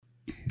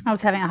I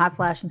was having a hot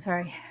flash. I'm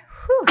sorry.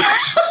 Whew.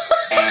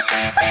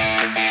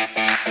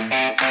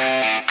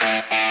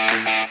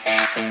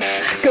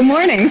 Good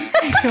morning.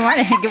 Good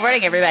morning. Good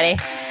morning, everybody.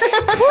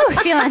 Whew,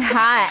 feeling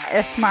hot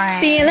this morning.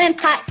 Feeling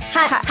hot.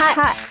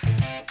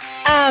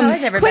 How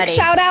is everybody?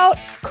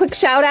 Quick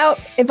shout out,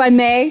 if I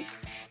may,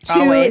 to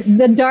Always.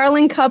 the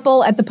darling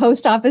couple at the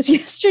post office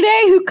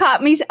yesterday who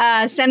caught me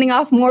sending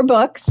off more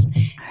books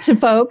to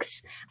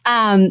folks.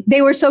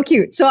 They were so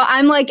cute. So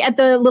I'm like at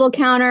the little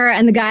counter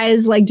and the guy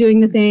is like doing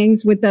the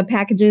things with the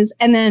packages.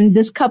 And then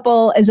this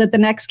couple is at the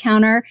next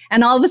counter.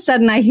 And all of a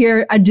sudden I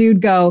hear a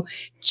dude go,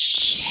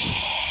 chicks.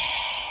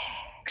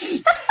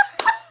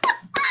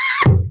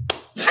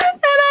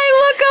 And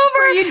I look over.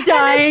 Are you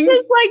dying? And it's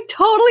this like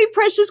totally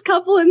precious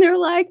couple. And they're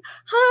like,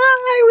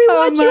 hi, we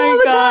watch you all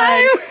the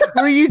time.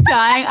 Were you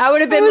dying? I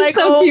would have been It was like,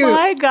 so oh cute.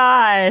 my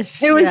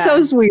gosh. It was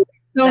so sweet.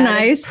 So That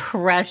nice. is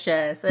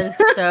precious.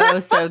 That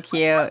is so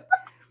cute.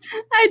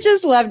 I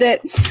just loved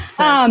it.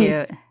 So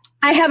cute.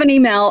 I have an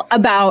email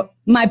about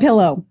My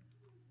Pillow.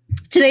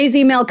 Today's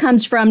email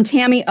comes from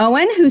Tammy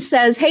Owen, who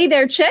says, hey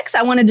there, chicks.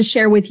 I wanted to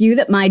share with you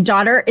that my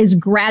daughter is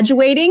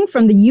graduating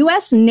from the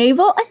U.S.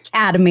 Naval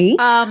Academy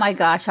Oh my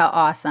gosh, how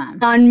awesome.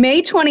 on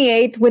May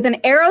 28th with an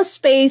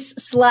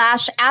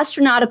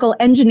aerospace/astronautical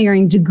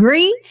engineering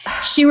degree.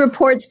 She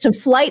reports to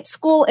flight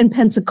school in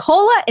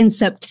Pensacola in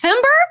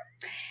September.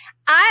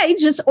 I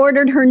just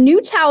ordered her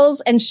new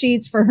towels and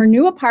sheets for her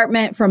new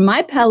apartment from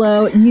My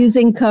Pillow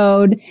using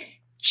code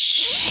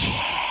CHICKS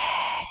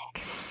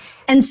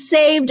and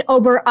saved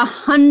over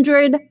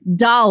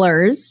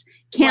 $100.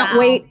 Can't Wow.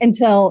 wait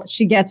until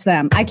she gets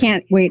them. I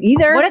can't wait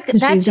either. What a, 'cause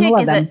that she's gonna chick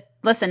love is them. a,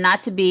 listen, not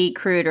to be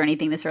crude or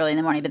anything this early in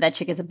the morning, but that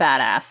chick is a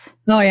badass.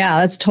 Oh yeah,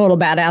 that's total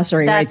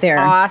badassery right That's there.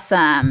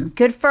 awesome.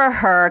 Good for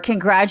her.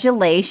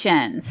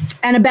 Congratulations.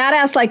 And a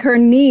badass like her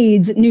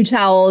needs new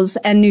towels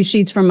and new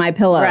sheets from My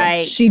Pillow.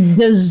 Right. She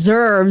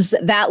deserves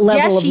that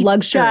level of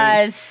luxury.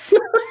 Does.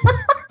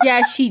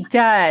 Yeah, she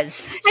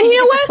does. And you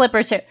know what? The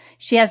slippers.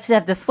 She has to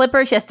have the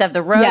slippers. She has to have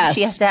the robe. Yes.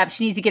 She has to have.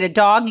 She needs to get a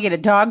dog. You get a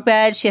dog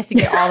bed. She has to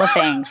get all the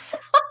things.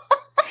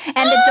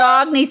 And the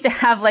dog needs to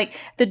have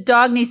the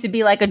dog needs to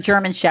be like a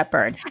German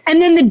Shepherd.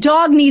 And then the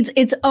dog needs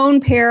its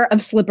own pair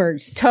of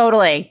slippers.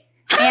 Totally.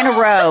 And a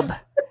robe.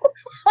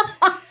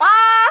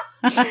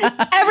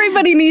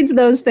 Everybody needs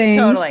those things.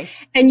 Totally.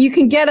 And you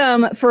can get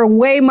them for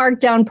way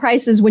marked down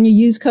prices when you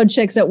use code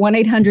CHICKS at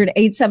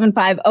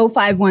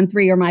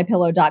 1-800-875-0513 or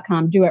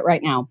mypillow.com. Do it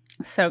right now.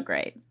 So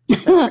great.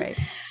 So great.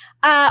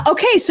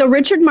 Okay, so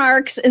Richard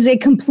Marx is a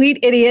complete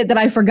idiot that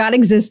I forgot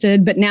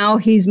existed, but now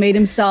he's made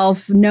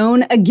himself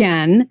known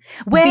again.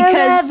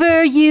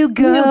 Wherever you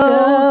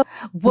go,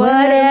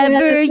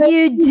 whatever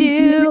you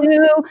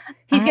do,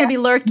 he's going to be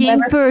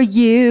lurking for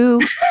you.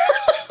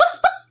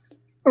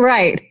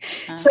 Right.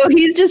 So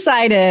he's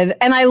decided,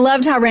 and I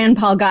loved how Rand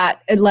Paul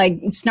got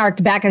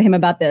snarked back at him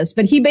about this,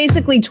 but he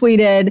basically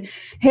tweeted,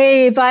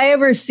 hey, if I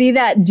ever see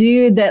that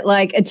dude that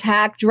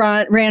attacked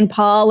Rand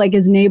Paul, like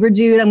his neighbor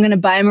dude, I'm going to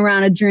buy him a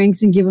round of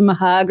drinks and give him a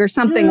hug or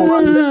something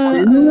along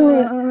those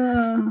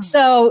lines.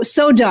 So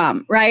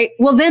dumb, right?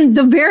 Well, then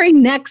the very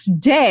next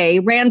day,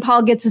 Rand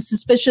Paul gets a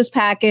suspicious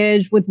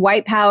package with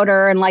white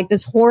powder and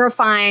this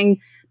horrifying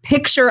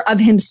picture of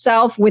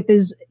himself with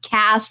his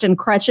cast and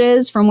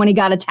crutches from when he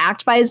got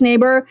attacked by his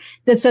neighbor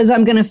that says,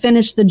 I'm going to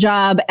finish the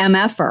job,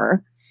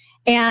 MFer.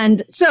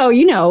 And so,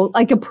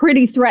 a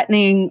pretty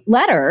threatening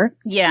letter.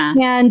 Yeah.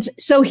 And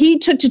so he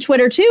took to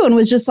Twitter too and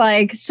was just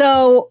like,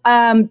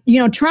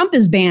 Trump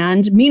is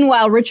banned.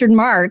 Meanwhile, Richard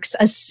Marx,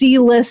 a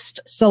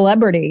C-list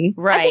celebrity.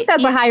 Right. I think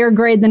that's a higher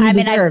grade than he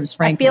deserves,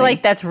 frankly. I feel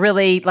like that's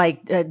really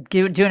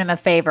doing him a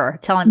favor,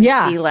 telling him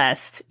Yeah.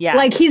 C-list.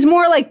 Yeah. he's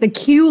more like the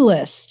Q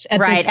list at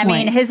right. this I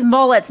mean, point. his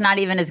mullet's not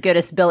even as good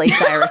as Billy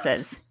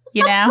Cyrus's,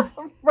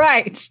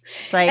 Right. It's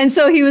like, And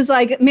so he was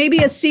like, maybe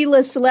a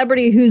C-list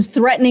celebrity who's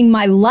threatening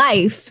my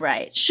life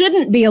right.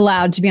 shouldn't be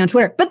allowed to be on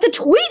Twitter. But the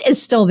tweet is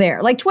still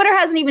there. Twitter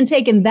hasn't even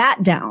taken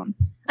that down.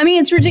 I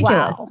mean, it's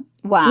ridiculous.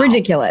 Wow.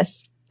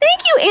 Ridiculous.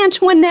 Thank you,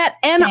 Antoinette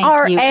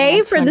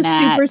NRA, for the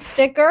Antoinette. super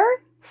sticker.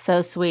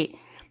 So sweet.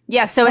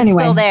 Yeah. So it's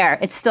Anyway. still there.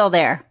 It's still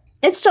there.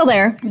 It's still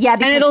there. Yeah. And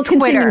Because it'll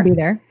continue to be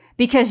there.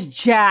 Because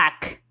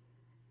Jack.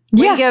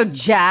 Way to go,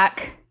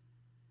 Jack.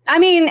 I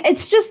mean,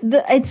 it's just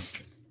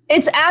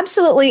it's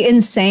absolutely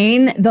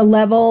insane, the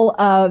level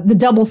of the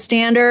double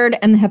standard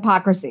and the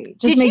hypocrisy.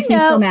 Just makes me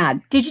so mad.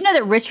 Did you know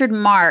that Richard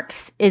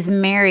Marx is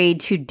married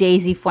to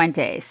Daisy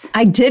Fuentes?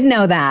 I did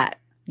know that.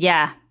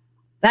 Yeah.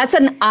 That's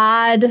an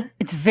odd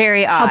It's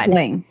very odd.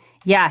 coupling.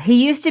 Yeah,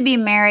 he used to be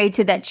married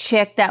to that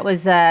chick that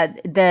was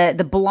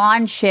the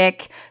blonde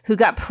chick who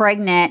got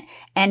pregnant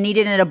and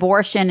needed an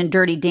abortion in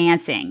Dirty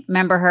Dancing.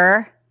 Remember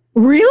her?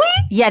 Really?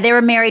 Yeah, they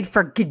were married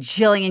for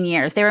gajillion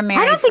years. They were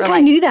married. I don't think for I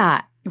knew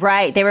that.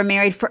 Right, they were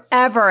married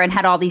forever and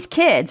had all these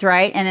kids,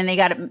 right? And then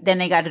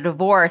they got a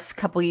divorce a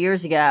couple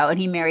years ago, and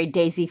he married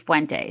Daisy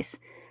Fuentes.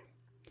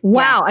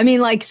 Wow. Yeah. I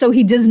mean, so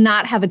he does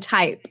not have a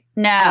type.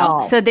 No.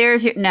 So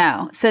there's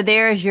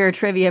your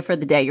trivia for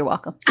the day. You're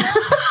welcome.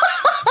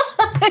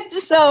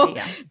 So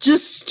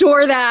just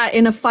store that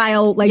in a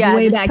file like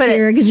way back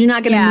here because you're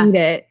not going to need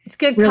it. It's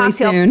good really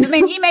cocktail. Soon. I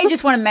mean, you may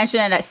just want to mention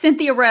it.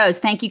 Cynthia Rhodes.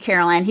 Thank you,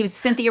 Carolyn.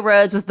 Cynthia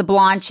Rhodes was the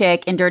blonde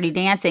chick in Dirty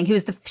Dancing.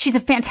 She's a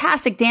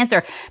fantastic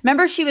dancer.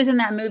 Remember she was in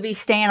that movie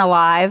Staying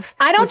Alive?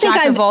 I don't think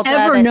I've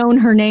ever known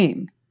her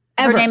name.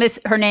 Ever.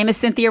 Her name is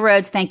Cynthia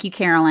Rhodes. Thank you,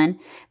 Carolyn.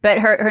 But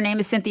her name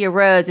is Cynthia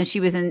Rhodes, and she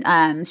was in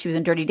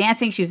Dirty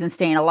Dancing. She was in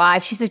Staying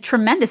Alive. She's a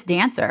tremendous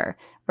dancer,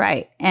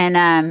 right? And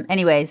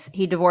anyways,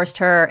 he divorced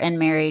her and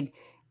married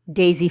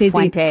Daisy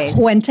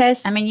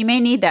Fuentes. I mean, you may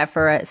need that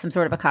for some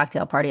sort of a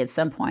cocktail party at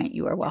some point.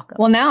 You are welcome.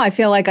 Well, now I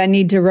feel like I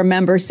need to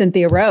remember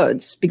Cynthia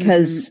Rhodes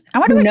because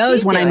who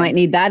knows when I might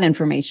need that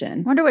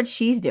information. I wonder what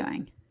she's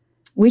doing.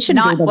 We should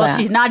Google that.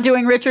 She's not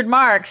doing Richard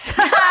Marx.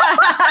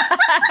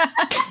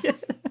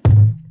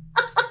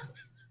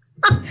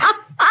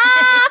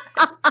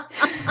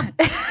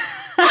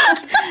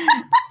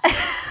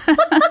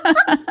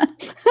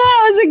 That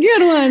was a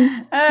good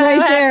one. Right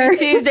there. Happy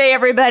Tuesday,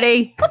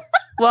 everybody.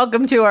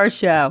 Welcome to our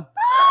show.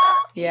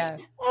 Yeah.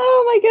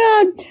 Oh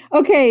my God.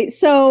 Okay.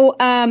 So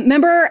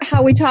remember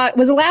how we talked,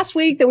 was it last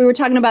week that we were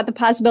talking about the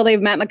possibility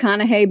of Matt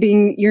McConaughey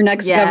being your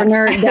next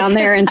governor down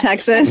there in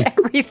Texas?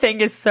 Everything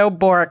is so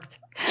borked.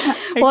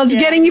 Well, it's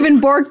getting even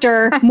more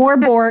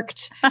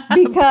borked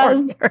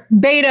because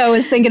Beto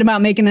is thinking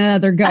about making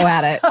another go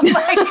at it. Oh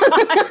my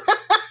God.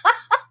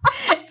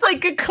 It's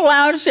like a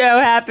clown show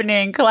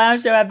happening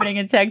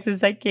in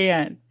Texas. I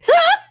can't.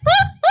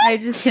 I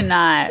just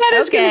cannot. That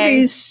is going to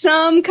be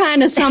some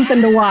kind of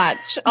something to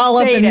watch all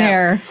up in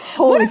there.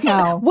 Holy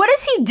cow. What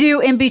does he do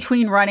in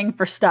between running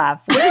for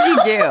stuff? What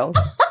does he do?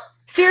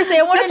 Seriously,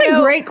 I want to know. That's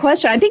a great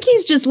question. I think he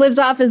just lives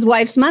off his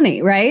wife's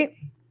money, right?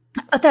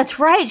 Oh, that's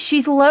right.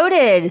 She's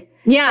loaded.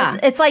 Yeah.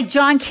 It's like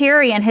John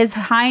Kerry and his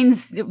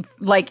Heinz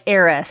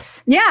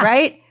heiress. Yeah.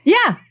 Right?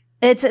 Yeah.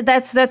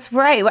 That's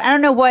right. I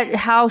don't know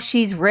how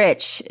she's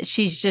rich.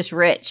 She's just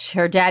rich.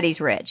 Her daddy's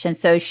rich, and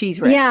so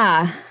she's rich.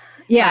 Yeah.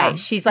 Yeah. Right.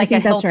 She's like a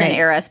Hilton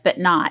heiress, but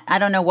not. I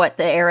don't know what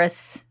the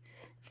heiress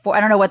I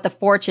don't know what the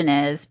fortune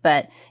is,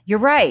 but you're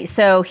right.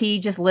 So he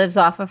just lives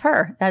off of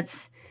her.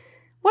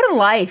 What a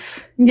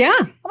life. Yeah.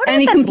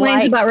 And he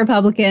complains about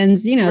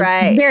Republicans,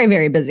 right. Very,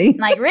 very busy.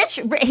 Like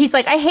he's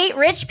like, I hate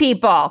rich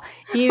people,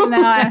 even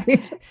though I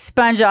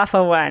sponge off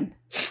of one.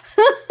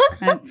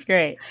 That's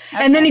great.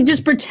 Okay. And then he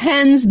just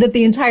pretends that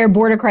the entire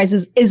border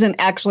crisis isn't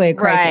actually a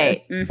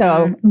crisis. Right. Mm-hmm.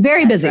 So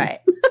very busy.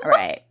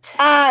 Right.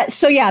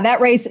 So yeah, that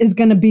race is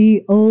going to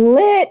be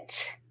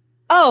lit.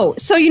 Oh,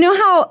 so you know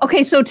how,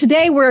 so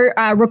today we're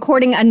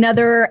recording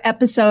another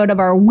episode of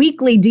our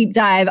weekly deep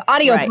dive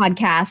audio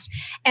podcast.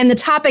 And the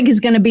topic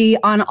is going to be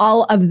on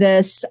all of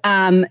this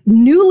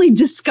newly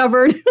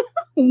discovered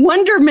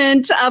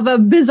wonderment of a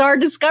bizarre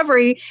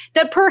discovery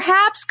that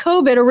perhaps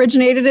COVID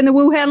originated in the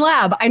Wuhan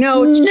lab. I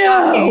know it's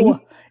shocking.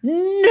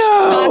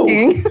 No.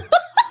 Shocking.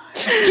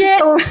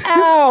 Get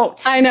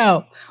out. I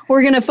know.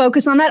 We're going to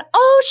focus on that.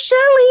 Oh,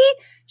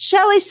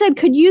 Shelly said,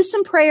 could use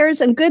some prayers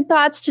and good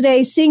thoughts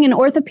today. Seeing an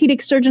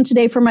orthopedic surgeon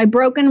today for my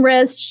broken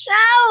wrist. Shelly.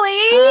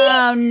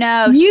 Oh,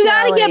 no. You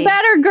got to get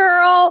better,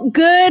 girl.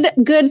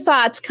 Good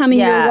thoughts coming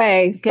your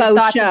way. Good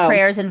thoughts and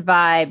prayers and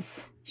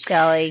vibes,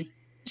 Shelly.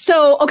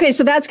 So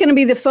that's going to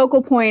be the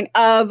focal point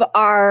of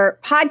our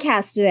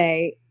podcast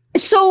today.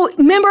 So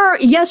remember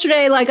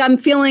yesterday, I'm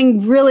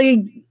feeling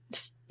really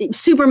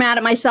super mad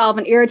at myself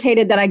and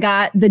irritated that I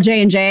got the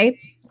J&J.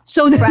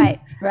 So right.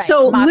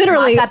 So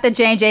literally got the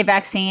J&J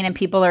vaccine and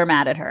people are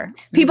mad at her.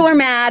 People are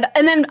mad.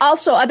 And then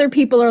also other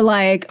people are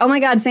like, oh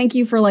my God, thank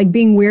you for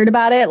being weird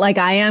about it. Like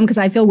I am, because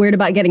I feel weird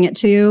about getting it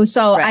too.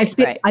 So I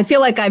feel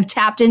like I've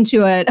tapped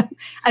into an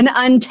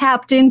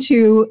untapped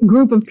into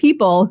group of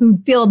people who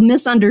feel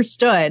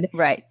misunderstood.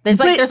 Right. There's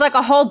like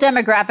a whole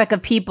demographic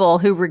of people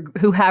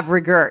who have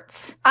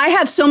regrets. I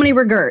have so many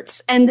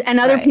regrets and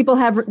other people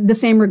have the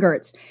same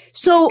regrets.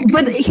 So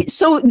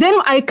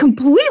then I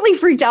completely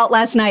freaked out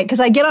last night because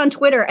I get on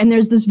Twitter and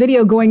there's this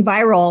video going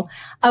viral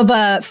of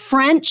a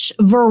French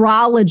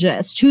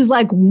virologist who's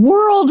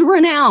world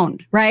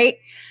renowned, right?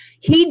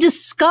 He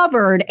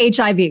discovered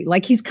HIV.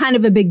 He's kind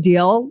of a big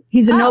deal.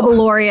 He's a Nobel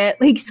laureate.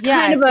 He's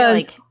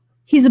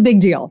he's a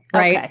big deal,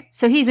 right? Okay.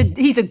 So he's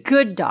a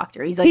good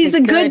doctor. He's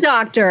a good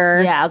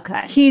doctor. Yeah,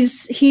 okay.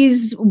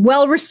 He's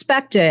well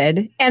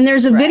respected. And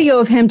there's a video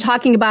of him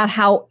talking about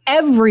how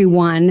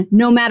everyone,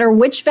 no matter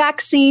which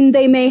vaccine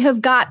they may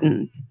have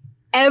gotten,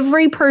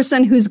 every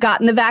person who's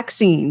gotten the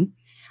vaccine,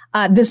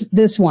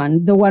 this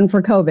one, the one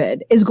for COVID,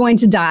 is going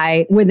to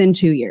die within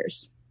 2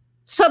 years.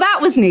 So that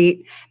was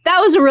neat. That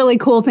was a really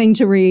cool thing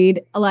to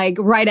read,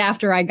 right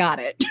after I got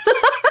it.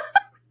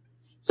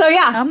 So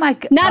yeah,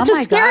 not to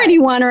scare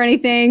anyone or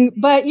anything,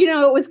 but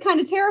it was kind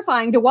of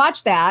terrifying to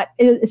watch that,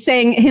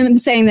 saying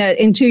that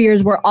in 2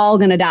 years we're all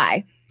going to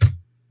die.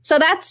 So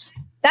that's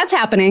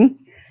happening.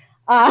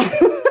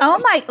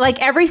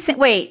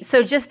 Wait,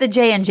 so just the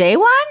J&J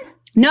one?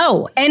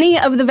 No, any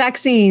of the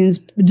vaccines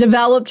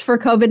developed for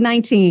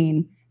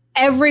COVID-19,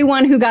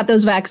 everyone who got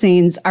those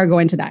vaccines are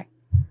going to die.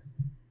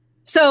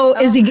 So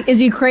is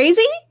he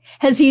crazy?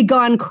 Has he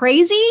gone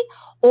crazy?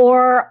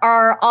 Or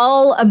are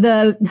all of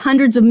the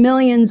hundreds of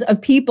millions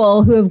of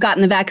people who have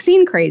gotten the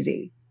vaccine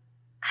crazy?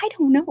 I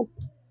don't know.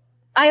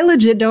 I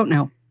legit don't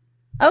know.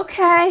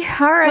 Okay,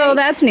 all right. So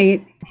that's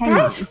neat.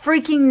 That's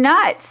freaking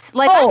nuts.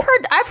 Like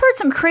I've heard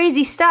some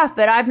crazy stuff,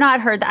 but I've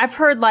not heard that. I've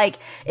heard like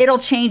it'll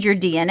change your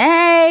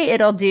DNA,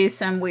 it'll do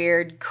some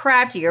weird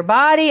crap to your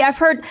body. I've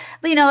heard,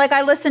 like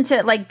I listened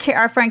to like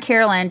our friend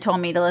Carolyn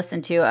told me to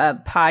listen to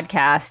a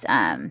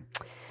podcast.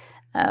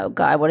 Oh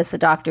God, what is the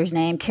doctor's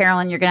name?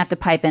 Carolyn, you're gonna have to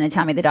pipe in and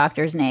tell me the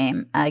doctor's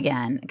name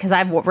again because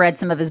I've read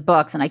some of his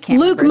books and I can't.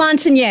 Luc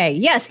Montagnier.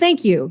 Yes,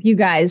 thank you, you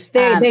guys.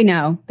 They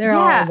know. They're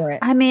all over it.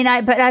 I mean,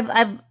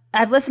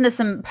 I've listened to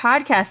some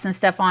podcasts and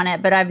stuff on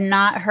it, but I've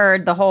not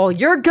heard the whole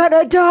 "you're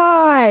gonna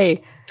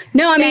die."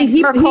 No, I mean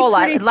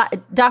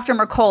Dr.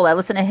 Mercola. I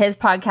listened to his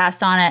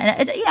podcast on it,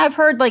 and I've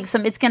heard like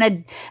it's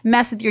gonna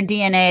mess with your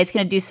DNA. It's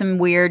gonna do some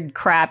weird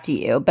crap to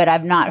you, but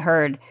I've not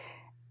heard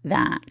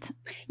that.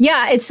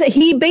 Yeah,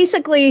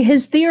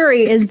 his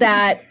theory is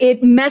that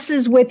it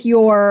messes with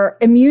your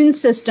immune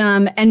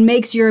system and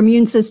makes your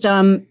immune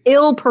system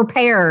ill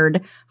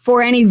prepared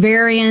for any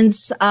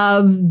variants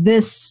of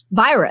this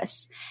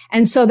virus.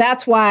 And so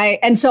that's why,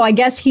 and so I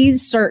guess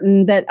he's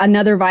certain that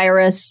another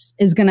virus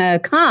is going to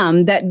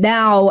come that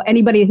now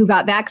anybody who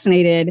got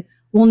vaccinated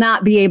will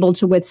not be able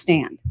to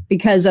withstand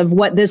because of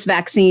what this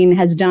vaccine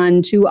has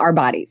done to our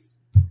bodies.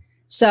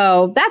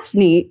 So that's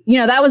neat.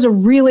 That was a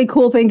really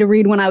cool thing to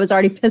read when I was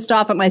already pissed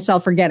off at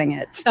myself for getting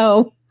it.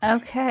 So,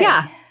 okay.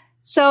 Yeah.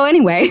 So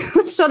anyway,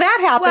 so that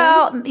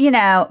happened.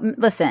 Well,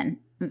 listen,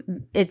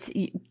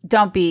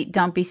 don't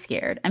be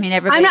scared. I mean,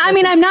 everybody.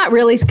 I'm not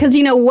really, because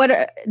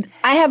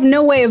I have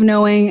no way of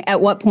knowing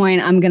at what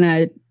point I'm going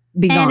to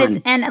be gone.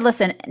 And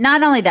listen,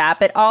 not only that,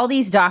 but all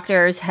these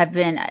doctors have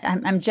been,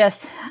 I'm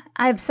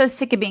so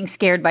sick of being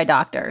scared by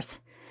doctors,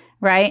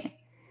 right?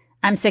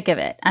 I'm sick of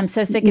it. I'm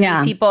so sick of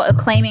these people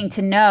claiming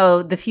to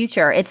know the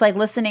future. It's like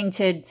listening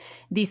to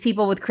these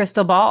people with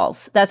crystal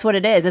balls. That's what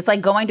it is. It's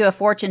like going to a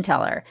fortune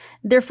teller.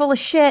 They're full of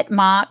shit,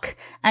 Mock.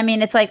 I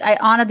mean, it's like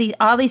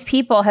all these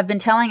people have been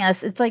telling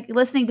us. It's like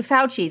listening to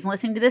Fauci's and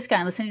listening to this guy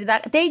and listening to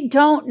that. They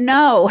don't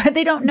know.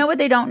 They don't know what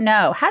they don't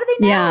know. How do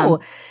they know?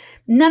 Yeah.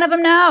 None of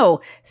them know.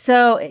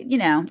 So,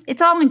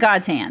 it's all in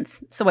God's hands.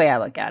 It's the way I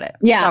look at it.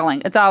 Yeah.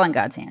 It's all in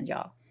God's hands,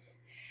 y'all.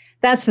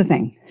 That's the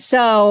thing.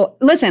 So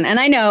listen, and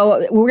I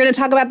know we're going to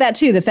talk about that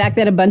too. The fact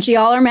that a bunch of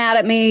y'all are mad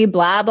at me,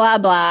 blah, blah,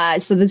 blah.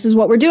 So this is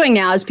what we're doing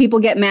now is people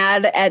get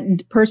mad at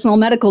personal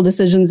medical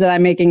decisions that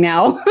I'm making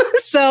now.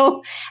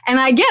 So, and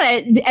I get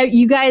it.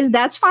 You guys,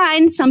 that's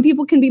fine. Some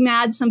people can be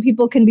mad. Some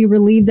people can be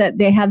relieved that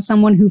they have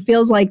someone who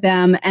feels like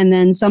them. And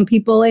then some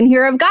people in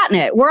here have gotten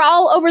it. We're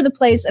all over the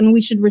place and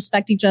we should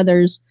respect each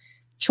other's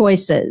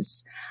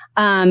choices.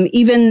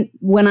 Even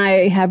when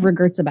I have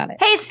regrets about it.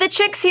 Hey, it's the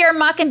chicks here,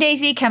 Mock and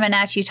Daisy, coming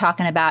at you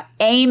talking about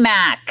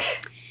AMAC.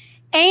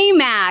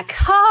 AMAC.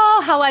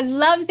 Oh, how I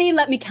love thee.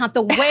 Let me count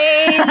the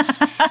ways.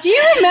 Do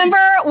you remember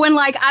when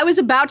I was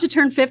about to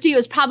turn 50? It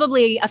was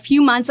probably a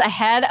few months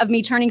ahead of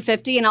me turning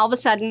 50. And all of a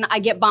sudden I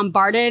get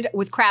bombarded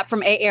with crap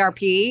from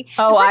AARP.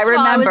 Oh, I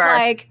remember. I was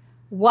like,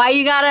 why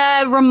you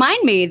gotta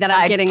remind me that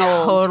I'm getting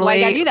old? Why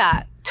you gotta do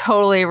that?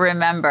 Totally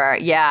remember.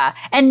 Yeah.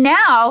 And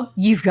now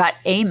you've got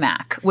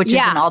AMAC, which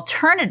is an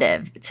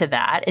alternative to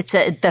that. It's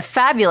the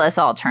fabulous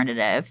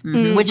alternative,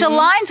 which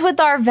aligns with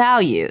our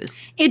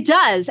values. It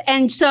does.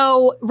 And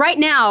so right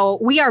now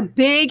we are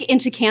big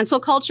into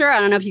cancel culture. I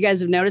don't know if you guys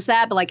have noticed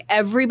that, but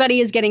everybody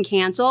is getting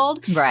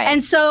canceled. Right.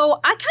 And so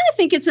I kind of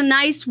think it's a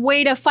nice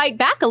way to fight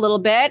back a little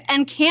bit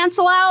and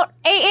cancel out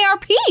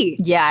AARP.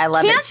 Yeah, I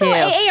love it too. Cancel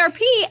AARP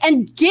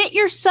and get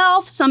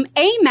yourself some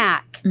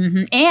AMAC.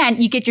 Mm-hmm.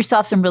 And you get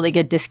yourself some really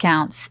good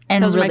discounts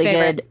and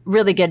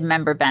really good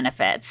member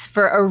benefits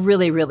for a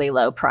really, really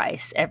low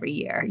price every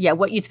year. Yeah,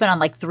 what you'd spend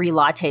on 3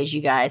 lattes, you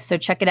guys. So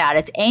check it out.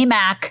 It's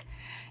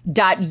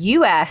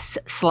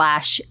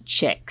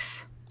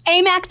amac.us/chicks.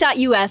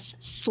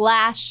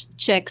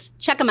 amac.us/chicks.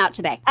 Check them out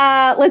today.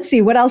 Let's see.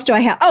 What else do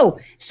I have? Oh,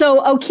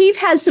 so O'Keefe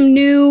has some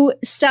new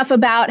stuff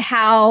about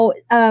how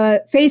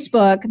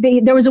Facebook,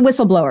 there was a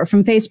whistleblower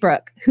from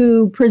Facebook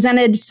who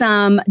presented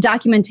some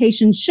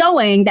documentation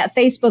showing that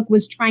Facebook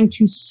was trying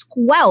to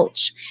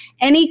squelch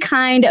any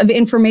kind of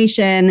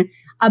information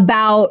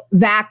about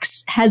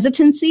vax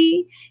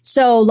hesitancy.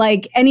 So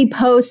any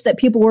posts that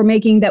people were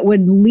making that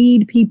would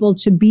lead people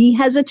to be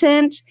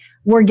hesitant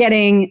were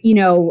getting,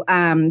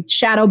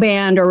 shadow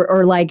banned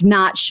or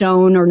not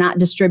shown or not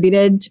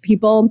distributed to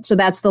people. So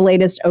that's the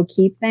latest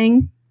O'Keefe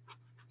thing,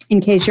 in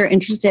case you're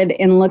interested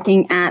in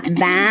looking at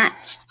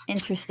that.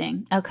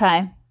 Interesting.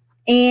 Okay.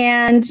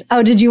 And,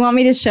 did you want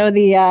me to show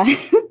the,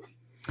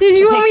 did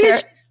you want me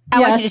to I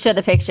want you to show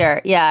the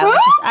picture. Yeah.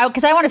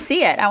 Because I want to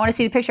see it. I want to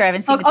see the picture. I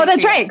haven't seen the picture. Oh,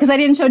 that's right. Because I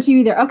didn't show it to you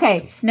either.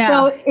 Okay. No.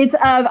 So it's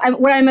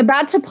what I'm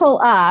about to pull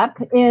up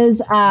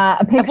is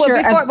a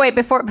picture.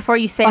 Before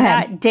you say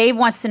that, Dave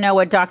wants to know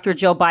what Dr.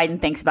 Jill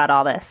Biden thinks about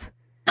all this.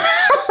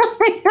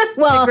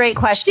 Well, a great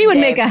question. She would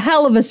Dave. make a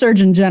hell of a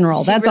Surgeon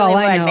General. That's really all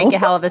I know. Make a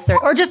hell of a surgeon,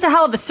 or just a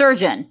hell of a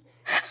surgeon.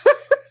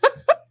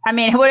 I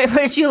mean,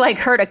 would you like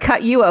her to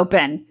cut you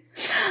open?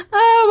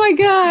 Oh Oh my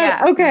God.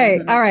 Yeah. Okay.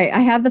 Mhm. All right.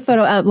 I have the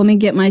photo up. Let me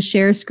get my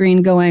share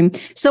screen going.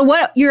 So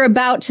what you're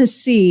about to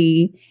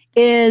see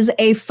is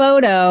a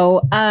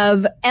photo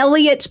of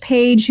Elliot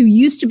Page, who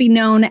used to be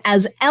known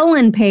as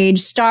Ellen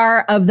Page,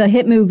 star of the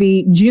hit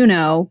movie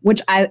Juno,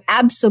 which I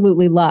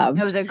absolutely loved.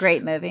 It was a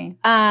great movie.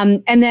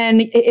 And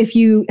then if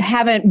you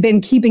haven't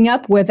been keeping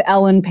up with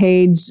Ellen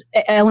Page's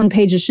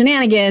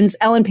shenanigans,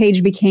 Ellen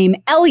Page became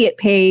Elliot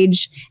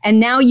Page and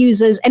now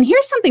uses, and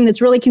here's something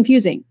that's really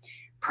confusing.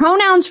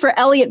 Pronouns for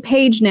Elliot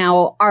Page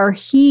now are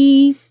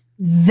he,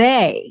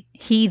 they.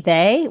 He,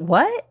 they,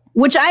 what?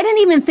 Which I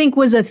didn't even think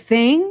was a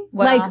thing.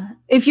 Well, like,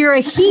 if you're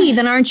a he,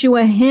 then aren't you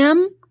a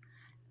him?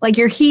 Like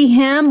you're he,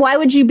 him. Why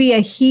would you be a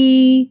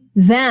he,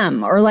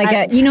 them? Or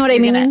like you know what I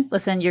mean?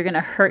 Listen, you're going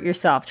to hurt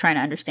yourself trying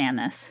to understand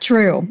this.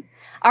 True.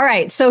 All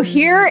right. So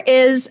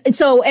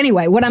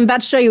anyway, what I'm about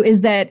to show you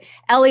is that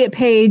Elliot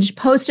Page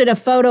posted a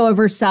photo of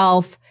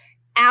herself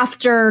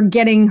after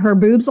getting her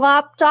boobs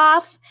lopped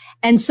off.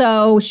 And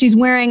so she's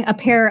wearing a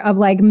pair of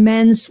like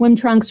men's swim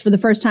trunks for the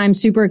first time,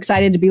 super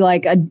excited to be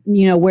like,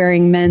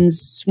 wearing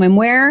men's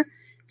swimwear.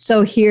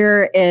 So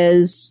here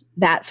is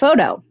that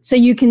photo. So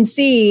you can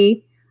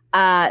see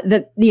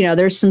that,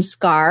 there's some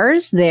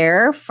scars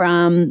there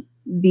from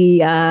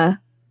the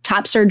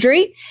top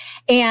surgery.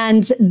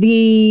 And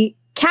the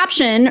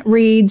caption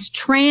reads,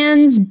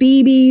 "Trans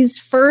BB's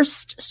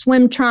first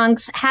swim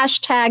trunks,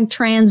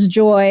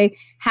 #transjoy,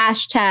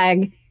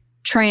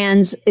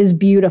 #trans is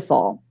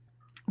beautiful."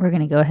 We're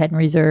going to go ahead and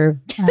reserve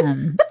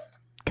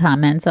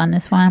comments on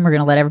this one. We're going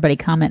to let everybody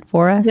comment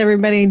for us. Is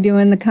everybody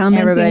doing the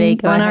comment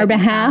on our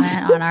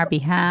behalf? On our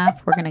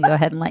behalf. We're going to go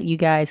ahead and let you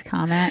guys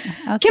comment.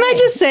 Okay. Can I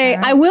just say,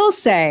 right.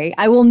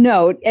 I will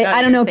note,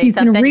 I don't know if you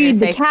can read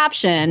the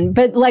caption,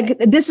 but like,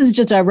 this is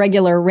just a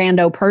regular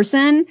rando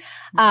person.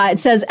 It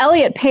says,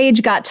 Elliot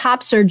Page got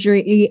top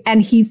surgery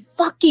and he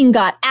fucking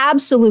got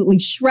absolutely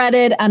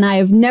shredded. And I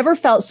have never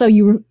felt so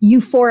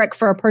euphoric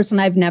for a person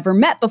I've never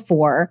met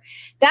before.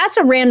 That's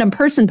a random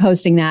person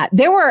posting that.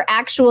 There were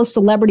actual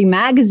celebrity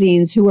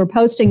magazines who were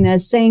posting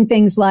this, saying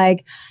things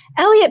like,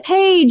 Elliot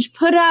Page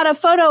put out a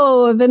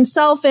photo of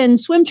himself in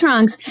swim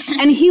trunks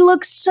and he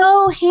looks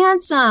so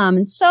handsome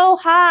and so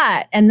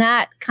hot, and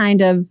that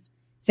kind of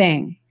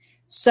thing.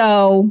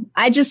 So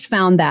I just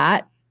found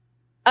that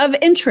of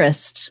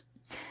interest.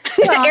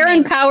 Well,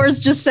 Aaron Powers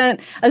just sent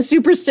a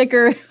super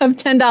sticker of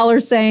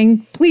 $10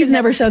 saying, please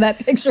never show that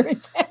picture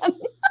again.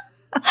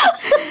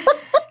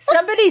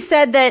 Somebody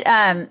said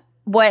that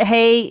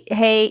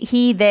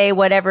he, they,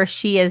 whatever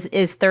she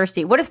is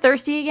thirsty. What is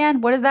thirsty again?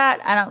 What is that?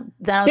 I don't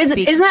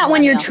speak. Isn't that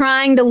when you're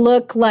trying to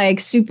look like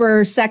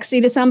super sexy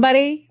to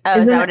somebody? Oh,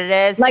 is that what it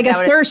is? Like a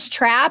thirst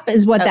trap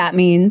is what that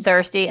means.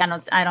 Thirsty.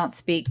 I don't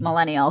speak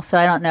millennial, so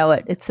I don't know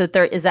it. It's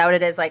is that what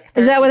it is? Like, thirsty,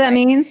 is that what that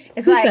means?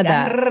 Who said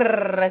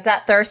that? Is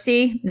that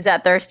thirsty? Is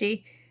that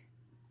thirsty?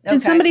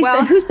 Did somebody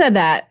say, who said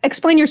that?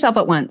 Explain yourself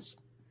at once.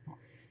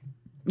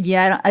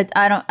 Yeah,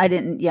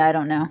 I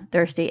don't know.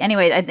 Thirsty.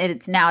 Anyway,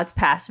 it's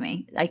past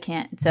me. I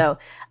can't. So,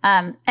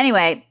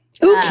 anyway.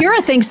 Ooh,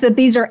 Kira thinks that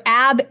these are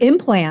ab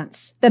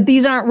implants, that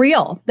these aren't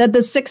real, that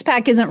the six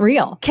pack isn't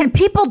real. Can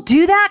people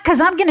do that? Because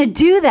I'm going to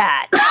do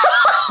that.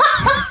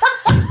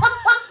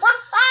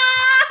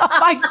 Oh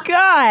my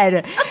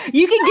God.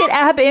 You can get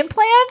ab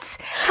implants?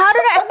 Am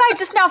I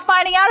just now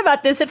finding out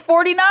about this at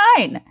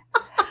 49?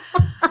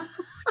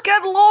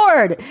 Good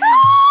Lord.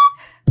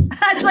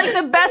 That's like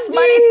the best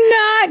money. Do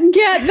not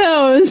get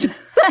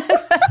those.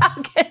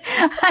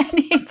 I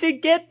need to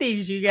get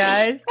these, you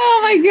guys. Oh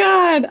my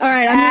God. All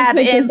right. I'm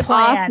going to take this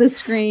off the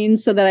screen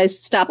so that I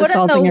stop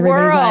assaulting everybody. What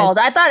in the world?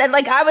 I thought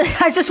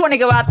I just want to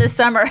go out this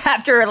summer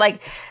after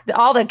like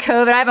all the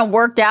COVID. I haven't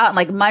worked out in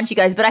like months, you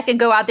guys, but I can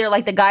go out there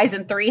like the guys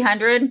in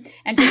 300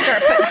 and just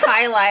start putting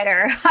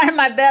highlighter on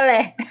my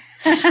belly.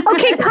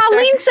 Okay,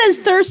 Colleen says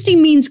thirsty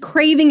means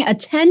craving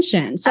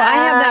attention. So I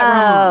have that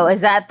wrong. Oh,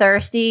 is that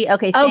thirsty?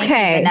 Okay, thank you,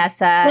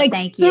 Vanessa. Like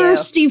thank you.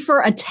 Thirsty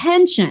for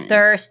attention.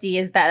 Thirsty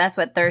is that's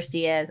what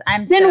thirsty is.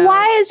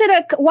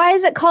 Why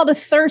is it called a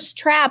thirst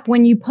trap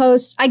when you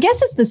post? I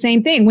guess it's the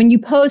same thing. When you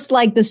post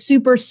like the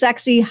super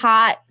sexy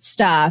hot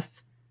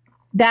stuff,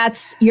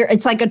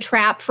 it's like a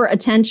trap for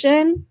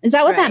attention. Is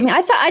that what that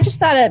means? I just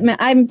thought it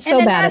meant I'm so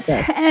bad at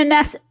this. And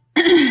that's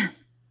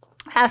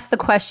ask the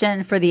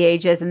question for the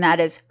ages, and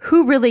that is,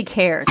 who really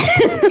cares?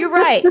 You're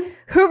right.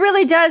 Who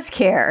really does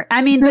care?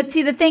 I mean, but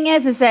see, the thing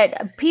is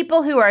that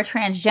people who are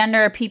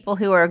transgender, people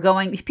who are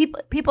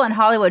people in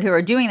Hollywood who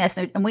are doing this,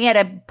 and we had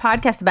a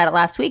podcast about it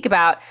last week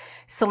about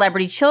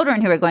celebrity children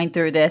who are going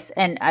through this,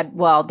 and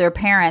their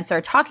parents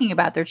are talking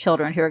about their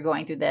children who are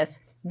going through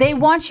this. They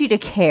want you to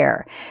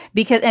care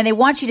and they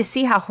want you to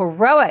see how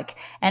heroic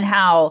and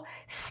how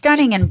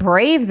stunning and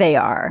brave they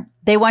are.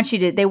 They want you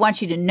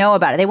to know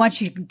about it. They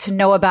want you to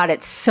know about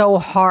it so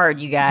hard,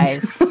 you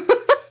guys.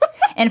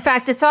 In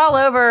fact, it's all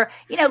over.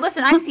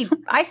 Listen,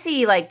 I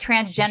see like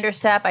transgender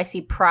stuff. I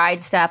see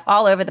pride stuff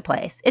all over the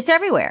place. It's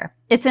everywhere.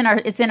 It's in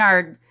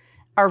our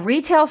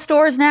retail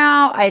stores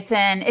now. It's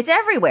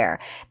everywhere.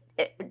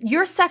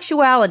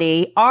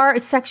 Our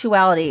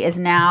sexuality is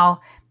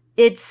now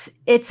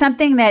it's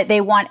something that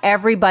they want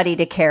everybody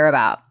to care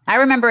about. I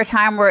remember a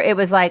time where it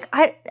was like,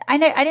 I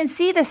didn't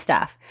see this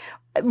stuff.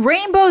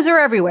 Rainbows are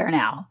everywhere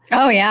now.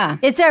 Oh, yeah.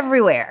 It's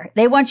everywhere.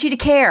 They want you to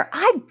care.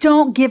 I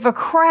don't give a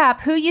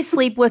crap who you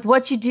sleep with,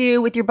 what you do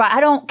with your body.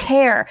 I don't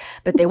care.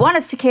 But they want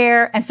us to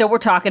care. And so we're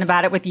talking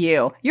about it with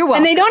you. You're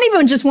welcome. And they don't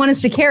even just want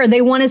us to care.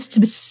 They want us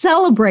to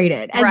celebrate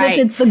it as if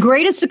it's the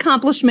greatest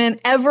accomplishment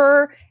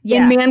ever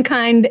in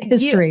mankind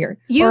history or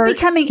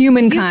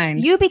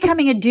humankind. You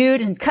becoming a dude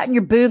and cutting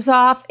your boobs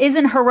off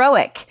isn't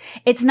heroic.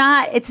 It's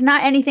not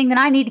anything that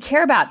I need to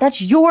care about.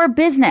 That's your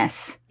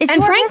business.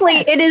 And frankly,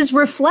 it is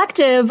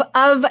reflective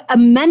of a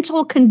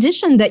mental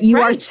condition that you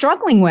are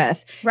struggling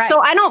with. Right. So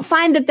I don't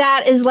find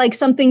that is like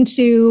something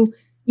to,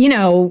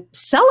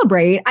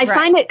 celebrate. I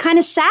find it kind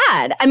of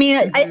sad. I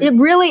mean, it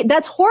really,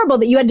 that's horrible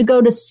that you had to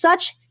go to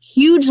such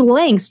huge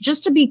lengths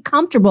just to be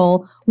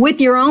comfortable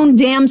with your own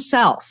damn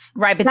self.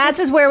 Right. But this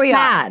is where we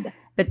are.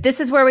 But this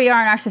is where we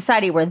are in our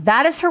society where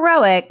that is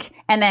heroic.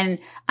 And then,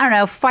 I don't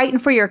know, fighting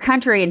for your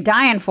country and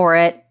dying for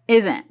it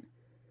isn't.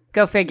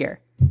 Go figure.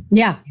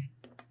 Yeah.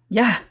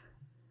 Yeah.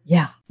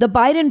 Yeah. The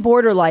Biden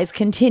border lies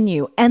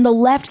continue, and the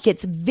left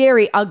gets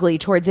very ugly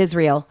towards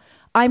Israel.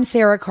 I'm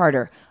Sarah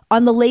Carter.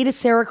 On the latest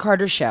Sarah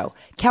Carter Show,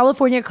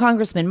 California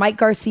Congressman Mike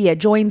Garcia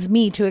joins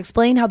me to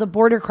explain how the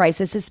border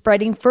crisis is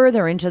spreading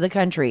further into the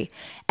country.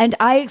 And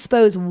I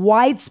expose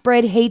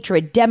widespread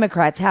hatred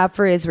Democrats have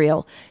for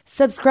Israel.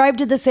 Subscribe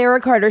to the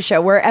Sarah Carter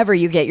Show wherever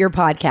you get your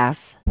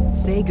podcasts.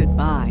 Say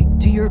goodbye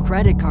to your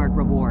credit card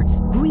rewards.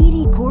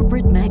 Greedy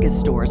corporate mega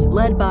stores,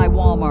 led by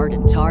Walmart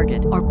and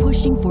Target, are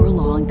pushing for a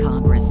law in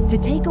Congress to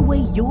take away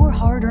your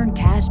hard-earned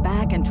cash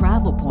back and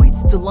travel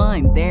points to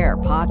line their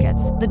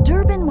pockets. The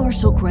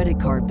Durbin-Marshall credit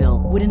card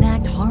bill would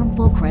enact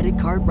harmful credit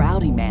card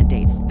routing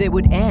mandates that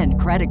would end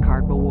credit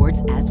card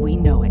rewards as we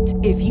know it.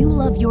 If you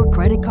love your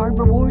credit card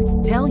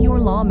rewards, tell your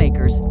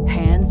lawmakers,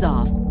 hands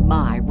off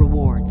my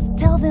rewards.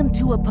 Tell them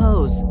to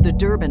oppose the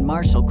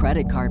Durbin-Marshall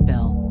credit card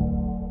bill.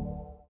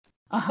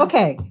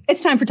 Okay, it's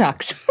time for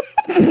talks.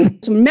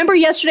 So remember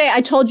yesterday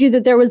I told you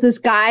that there was this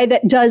guy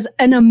that does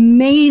an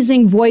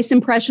amazing voice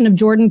impression of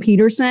Jordan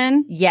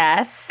Peterson?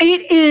 Yes.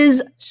 It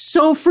is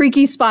so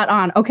freaky spot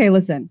on. Okay,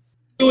 listen.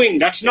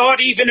 That's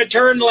not even a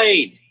turn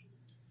lane.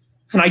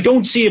 And I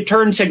don't see a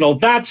turn signal.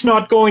 That's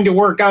not going to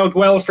work out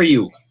well for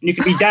you. And you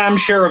can be damn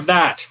sure of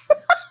that.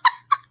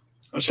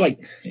 It's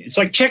like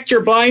check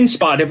your blind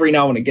spot every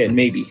now and again,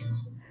 maybe.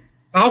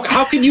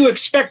 How can you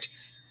expect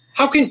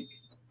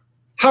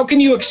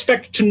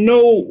to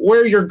know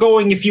where you're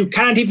going if you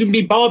can't even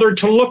be bothered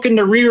to look in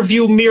the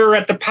rearview mirror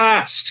at the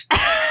past?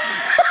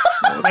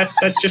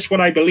 That's just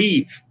what I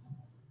believe.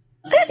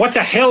 What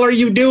the hell are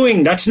you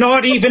doing? That's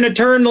not even a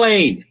turn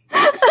lane.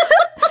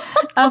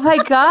 Oh my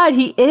God,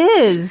 he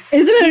is.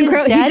 Isn't it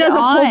incredible? He does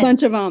a whole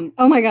bunch of them.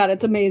 Oh my God,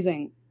 it's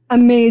amazing.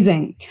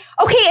 Amazing.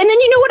 Okay, and then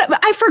you know what?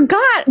 I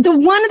forgot the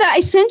one that I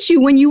sent you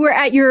when you were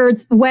at your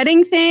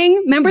wedding thing.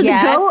 Remember the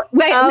goat?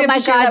 Wait, oh my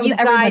God, you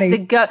guys, the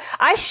goat.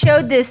 I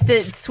showed this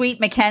to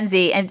Sweet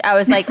Mackenzie, and I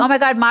was like, "Oh my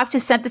God, Mock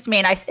just sent this to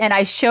me," and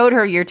I showed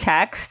her your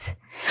text.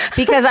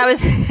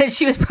 Because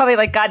she was probably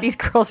like, God, these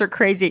girls are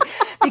crazy.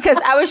 Because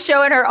I was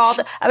showing her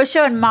I was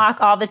showing Mock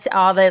all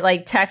the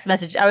like text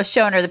message. I was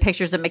showing her the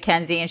pictures of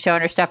Mackenzie and showing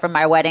her stuff from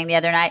my wedding the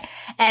other night.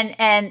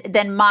 And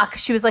then Mock,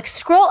 she was like,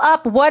 scroll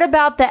up. What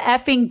about the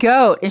effing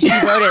goat? And she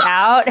wrote it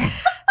out.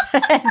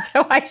 And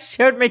so I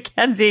showed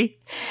Mackenzie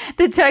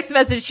the text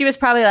message. She was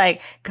probably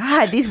like,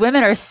 God, these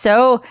women are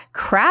so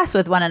crass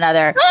with one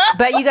another.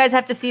 But you guys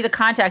have to see the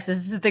context.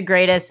 This is the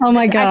greatest. Oh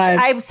my God.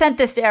 I sent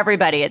this to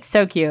everybody. It's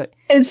so cute.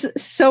 It's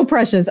so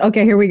precious.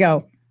 Okay, here we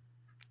go.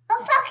 A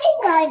fucking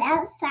goat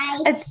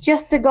outside. It's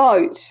just a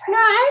goat. No,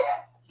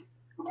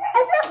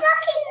 it's a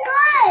fucking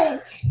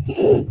goat.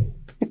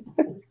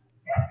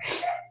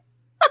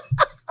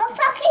 A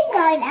fucking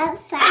goat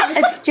outside.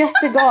 It's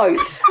just a goat.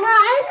 No,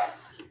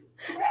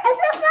 it's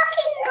a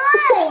fucking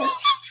goat.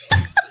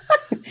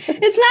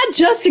 It's not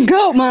just a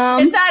goat,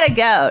 Mom. It's not a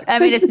goat. I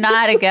mean, it's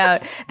not a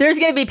goat. There's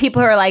going to be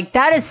people who are like,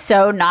 that is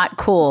so not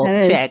cool,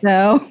 chicks.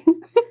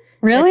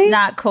 Really? It's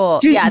not cool.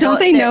 Don't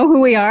they know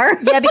who we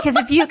are? Yeah, because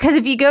if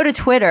you go to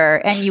Twitter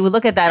and you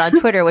look at that on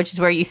Twitter, which is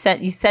where you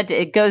said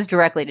it goes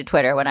directly to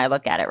Twitter when I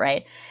look at it,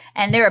 right?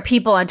 And there are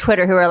people on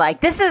Twitter who are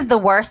like, this is the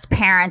worst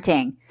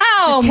parenting.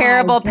 Oh, this is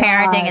terrible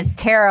parenting. It's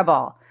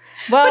terrible.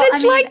 Well, but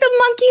it's like the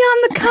monkey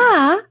on the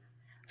car.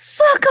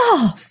 Fuck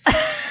off.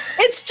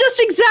 It's just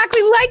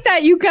exactly like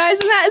that, you guys.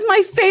 And that is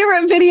my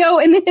favorite video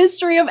in the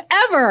history of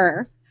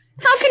ever.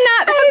 How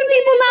can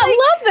people not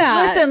love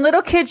that? Listen,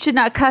 little kids should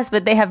not cuss,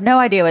 but they have no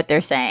idea what they're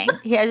saying.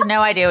 He has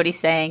no idea what he's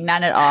saying.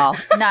 None at all.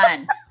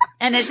 None.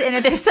 And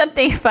there's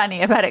something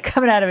funny about it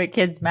coming out of a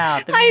kid's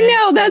mouth.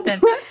 I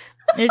know.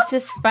 It's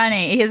just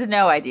funny. He has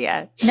no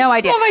idea. No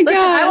idea. Oh my God.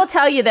 Listen, I will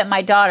tell you that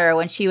my daughter,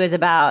 when she was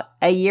about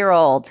a year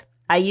old,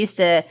 I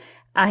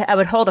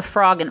would hold a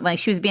frog, and when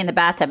she was being in the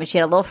bathtub, and she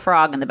had a little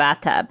frog in the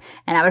bathtub,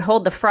 and I would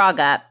hold the frog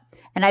up,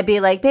 and I'd be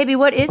like, baby,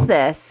 what is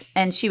this?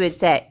 And she would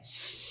say,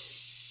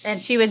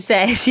 And she would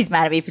say, she's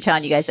mad at me for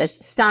telling you guys this.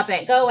 Stop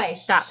it. Go away.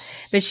 Stop.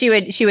 But she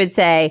would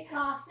say,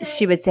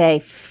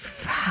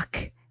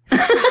 fuck.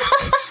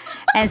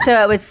 And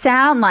so it would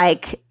sound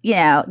like,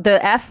 the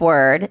F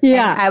word.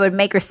 Yeah. And I would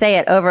make her say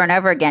it over and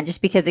over again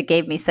just because it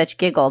gave me such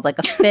giggles, like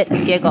a fit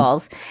of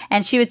giggles.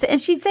 And she'd say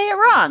it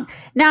wrong.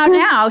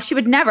 Now she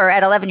would never,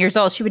 at 11 years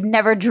old, she would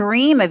never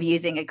dream of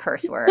using a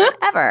curse word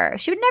ever.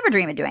 She would never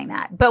dream of doing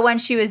that. But when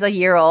she was a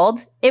year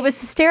old, it was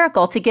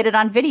hysterical to get it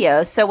on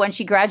video. So when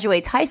she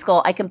graduates high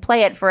school, I can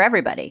play it for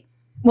everybody.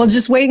 Well,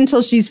 just wait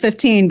until she's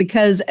 15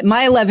 because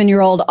my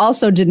 11-year-old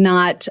also did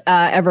not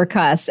ever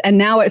cuss. And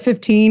now at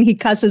 15, he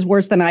cusses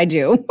worse than I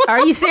do.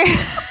 Are you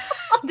serious?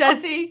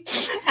 Does he?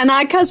 And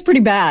I cuss pretty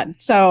bad.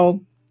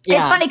 So, yeah.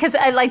 It's funny because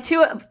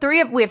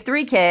we have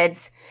 3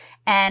 kids.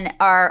 And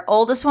our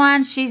oldest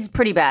one, she's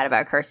pretty bad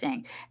about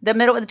cursing. The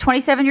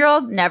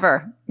 27-year-old,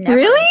 never.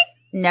 Really?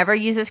 Never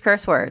uses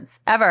curse words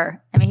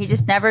ever. I mean, he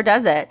just never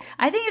does it.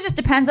 I think it just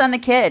depends on the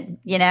kid,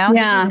 Yeah.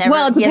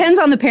 Well, it depends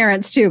on the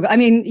parents too. I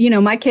mean,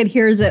 my kid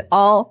hears it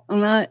all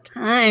the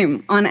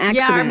time on accident.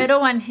 Yeah,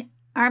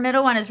 our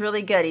middle one is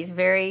really good. He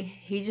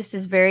just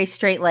is very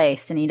straight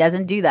laced, and he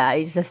doesn't do that.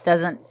 He just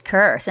doesn't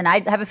curse. And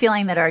I have a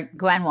feeling that our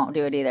Gwen won't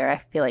do it either. I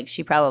feel like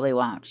she probably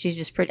won't. She's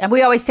just pretty. And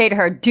we always say to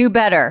her, "Do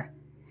better,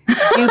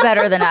 do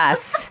better than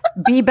us,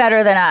 be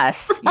better than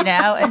us."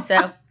 And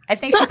so I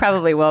think she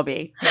probably will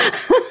be.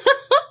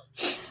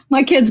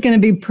 My kid's going to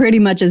be pretty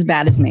much as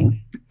bad as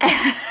me.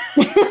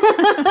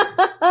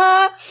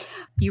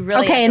 You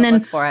really okay, have and to then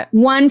look for it.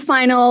 One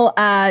final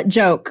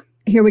joke.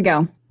 Here we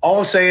go. All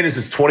I'm saying is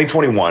it's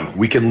 2021.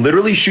 We can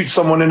literally shoot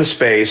someone into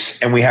space,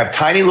 and we have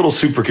tiny little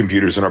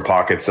supercomputers in our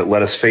pockets that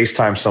let us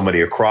FaceTime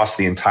somebody across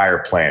the entire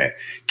planet.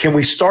 Can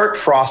we start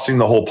frosting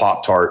the whole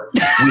Pop-Tart?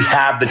 We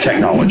have the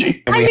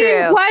technology. I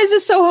mean, why is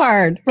this so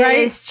hard? Right?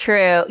 It is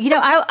true.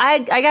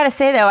 I got to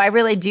say, though, I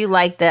really do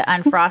like the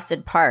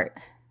unfrosted part.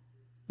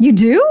 You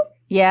do?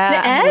 Yeah,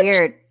 The I'm edge?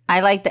 weird.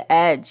 I like the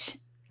edge.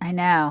 I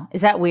know.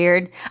 Is that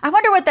weird? I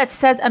wonder what that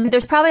says. I mean,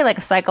 there's probably like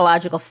a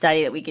psychological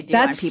study that we could do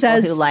on That people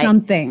says who like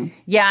something.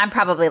 Yeah, I'm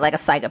probably like a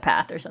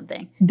psychopath or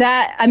something.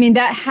 That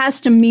has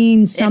to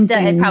mean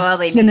something It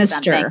probably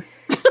sinister. means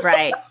something.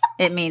 Right.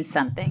 It means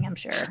something, I'm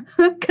sure.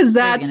 Because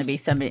There's going to be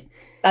somebody.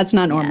 That's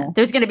not Yeah. normal.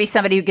 There's going to be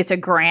somebody who gets a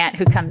grant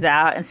who comes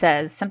out and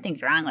says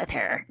something's wrong with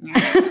her.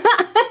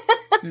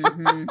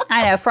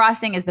 I know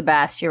frosting is the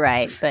best. You're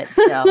right, but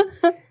still,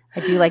 I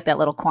do like that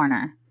little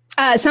corner.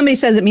 Somebody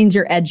says it means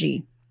you're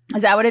edgy.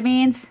 Is that what it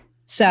means?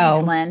 So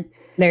Thanks, Lynn.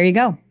 there you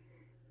go.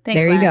 Thanks,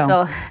 there you Lynn. go.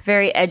 I feel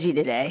very edgy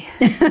today.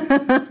 Okay,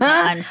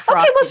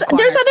 well,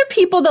 there's other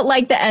people that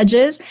like the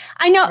edges.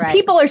 I know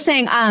people are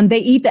saying they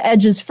eat the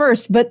edges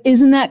first, but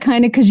isn't that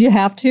kind of because you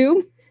have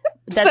to?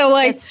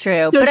 That's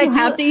true. Don't you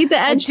have to eat the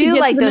edge to get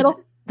like to the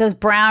middle? those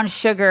brown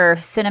sugar,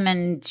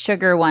 cinnamon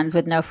sugar ones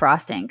with no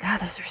frosting. God,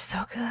 those are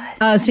so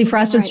good. See,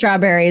 frosted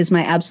strawberry is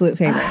my absolute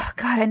favorite. Oh,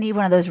 God, I need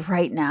one of those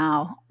right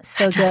now.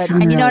 So That does good.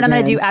 sound And you know really what I'm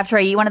going to good. do after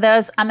I eat one of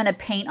those? I'm going to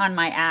paint on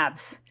my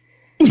abs.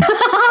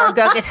 Or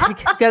go get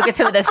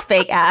some of those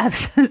fake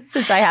abs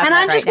since I have. And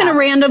none I'm just right going to now.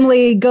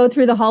 randomly go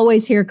through the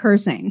hallways here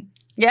cursing.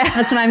 Yeah,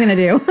 That's what I'm going to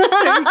do.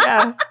 there you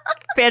go.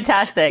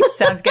 Fantastic.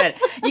 Sounds good.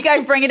 You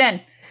guys bring it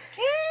in.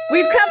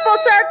 We've come full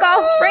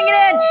circle. Bring it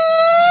in.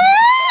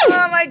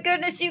 Oh my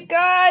goodness, you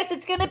guys.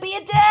 It's going to be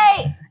a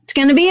day. It's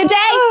going to be a day.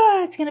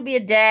 Oh, it's going to be a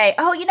day.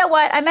 Oh, you know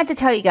what? I meant to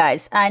tell you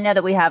guys. I know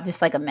that we have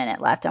just like a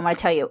minute left. I want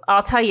to tell you.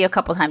 I'll tell you a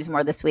couple times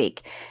more this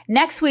week.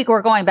 Next week,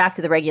 we're going back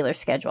to the regular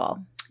schedule.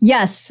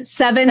 Yes,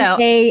 7 So-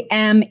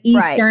 a.m.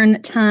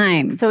 Eastern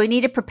time. So we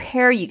need to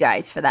prepare you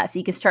guys for that. So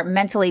you can start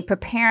mentally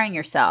preparing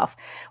yourself.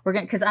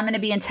 Because I'm going to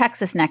be in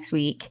Texas next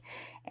week.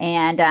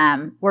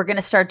 And we're going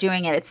to start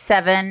doing it at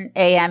 7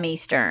 a.m.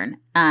 Eastern,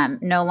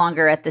 no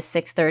longer at the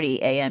 6:30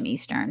 a.m.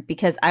 Eastern,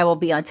 because I will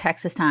be on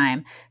Texas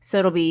time. So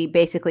it'll be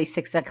basically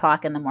 6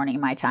 o'clock in the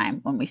morning my time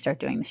when we start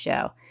doing the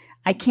show.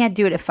 I can't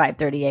do it at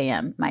 5:30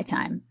 a.m. my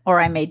time,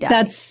 or I may die.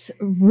 That's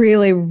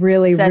really,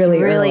 really, So that's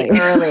really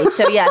early.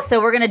 So yeah,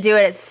 so we're going to do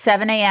it at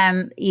 7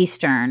 a.m.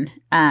 Eastern,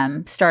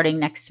 starting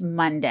next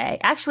Monday.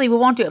 Actually, we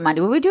won't do it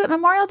Monday. Will we do it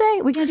Memorial Day?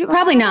 Are we going to do it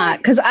Probably Memorial not, Day?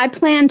 because I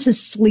plan to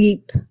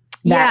sleep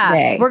that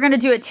day. We're going to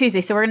do it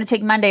Tuesday. So we're going to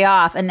take Monday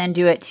off and then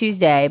do it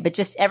Tuesday. But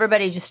just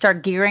everybody just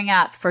start gearing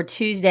up for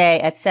Tuesday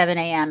at 7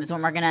 a.m. is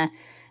when we're going to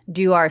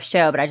do our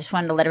show. But I just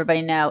wanted to let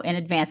everybody know in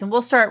advance. And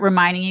we'll start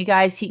reminding you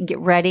guys so you can get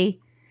ready.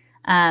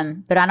 But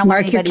I don't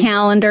Mark want your anybody,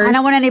 calendars. I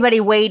don't want anybody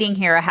waiting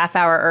here a half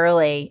hour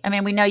early. I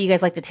mean, we know you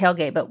guys like to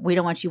tailgate, but we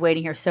don't want you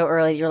waiting here so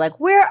early. You're like,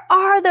 where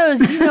are those?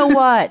 You know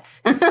what?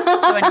 So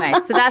anyway,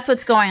 so that's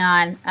what's going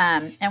on.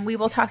 And we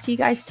will talk to you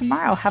guys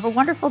tomorrow. Have a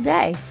wonderful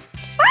day.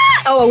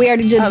 Oh, we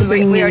already did the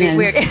we ring already in.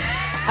 weird.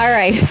 All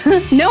right.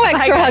 No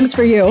extra hugs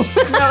for you.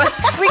 No,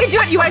 we can do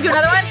it. You want to do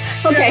another one?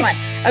 Do Okay. another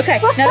one. Okay.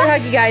 Another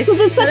hug, you guys. Was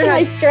it such a Another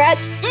hug. nice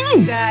stretch?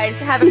 You guys,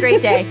 have a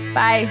great day.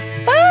 Bye.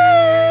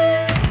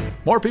 Bye.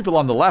 More people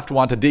on the left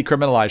want to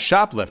decriminalize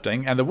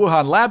shoplifting, and the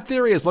Wuhan lab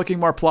theory is looking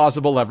more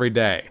plausible every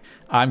day.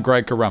 I'm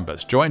Greg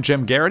Corombos. Join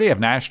Jim Garrity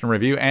of National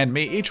Review and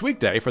me each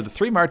weekday for the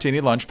 3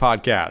 Martini Lunch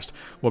podcast.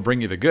 We'll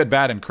bring you the good,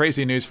 bad, and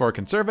crazy news for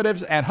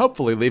conservatives and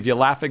hopefully leave you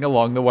laughing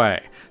along the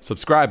way.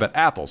 Subscribe at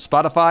Apple,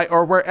 Spotify,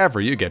 or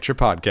wherever you get your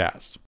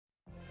podcasts.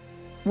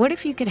 What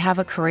if you could have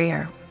a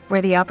career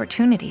where the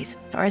opportunities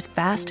are as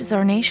vast as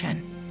our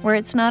nation, where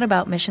it's not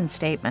about mission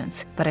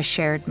statements, but a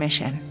shared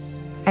mission?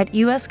 At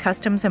U.S.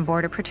 Customs and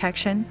Border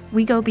Protection,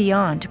 we go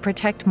beyond to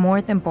protect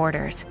more than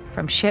borders.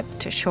 From ship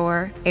to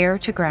shore, air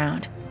to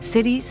ground,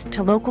 cities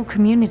to local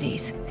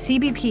communities,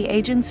 CBP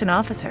agents and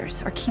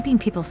officers are keeping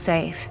people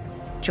safe.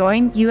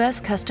 Join U.S.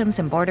 Customs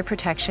and Border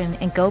Protection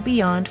and go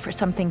beyond for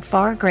something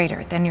far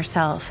greater than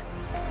yourself.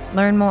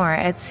 Learn more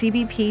at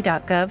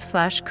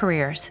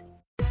cbp.gov/careers.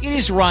 It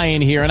is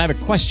Ryan here, and I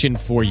have a question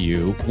for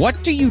you.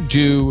 What do you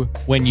do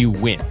when you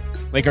win?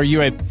 Like, are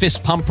you a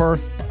fist pumper,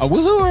 a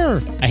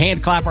woohooer, a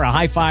hand clapper, a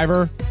high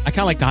fiver? I kind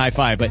of like the high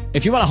five, but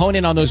if you want to hone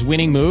in on those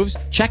winning moves,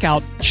 check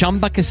out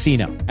Chumba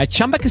Casino. At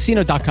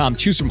ChumbaCasino.com,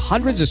 choose from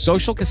hundreds of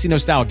social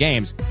casino-style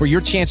games for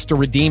your chance to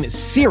redeem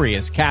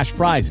serious cash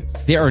prizes.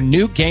 There are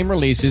new game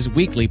releases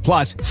weekly,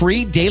 plus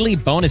free daily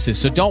bonuses,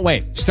 so don't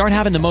wait. Start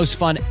having the most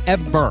fun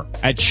ever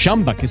at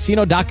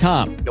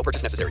ChumbaCasino.com. No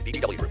purchase necessary.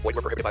 VGW Group. Void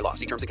where prohibited by law.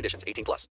 See terms and conditions. 18+.